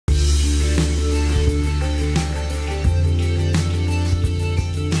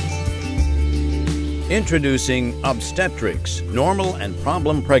Introducing Obstetrics, Normal and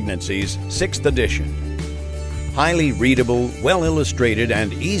Problem Pregnancies, 6th edition. Highly readable, well-illustrated,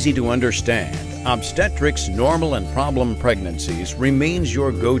 and easy to understand, Obstetrics, Normal and Problem Pregnancies remains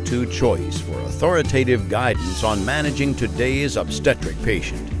your go-to choice for authoritative guidance on managing today's obstetric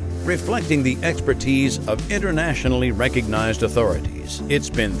patient. Reflecting the expertise of internationally recognized authorities, it's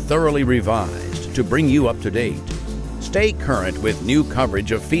been thoroughly revised to bring you up to date. Stay current with new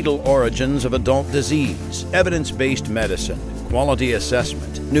coverage of fetal origins of adult disease, evidence-based medicine, quality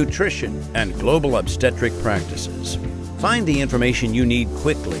assessment, nutrition, and global obstetric practices. Find the information you need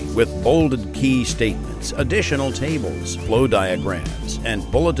quickly with bolded key statements, additional tables, flow diagrams, and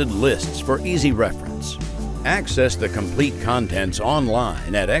bulleted lists for easy reference. Access the complete contents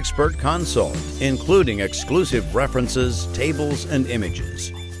online at Expert Consult, including exclusive references, tables, and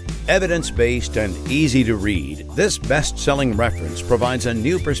images. Evidence-based and easy to read, this best-selling reference provides a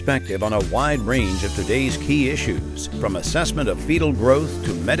new perspective on a wide range of today's key issues, from assessment of fetal growth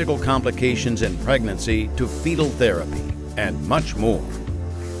to medical complications in pregnancy to fetal therapy, and much more.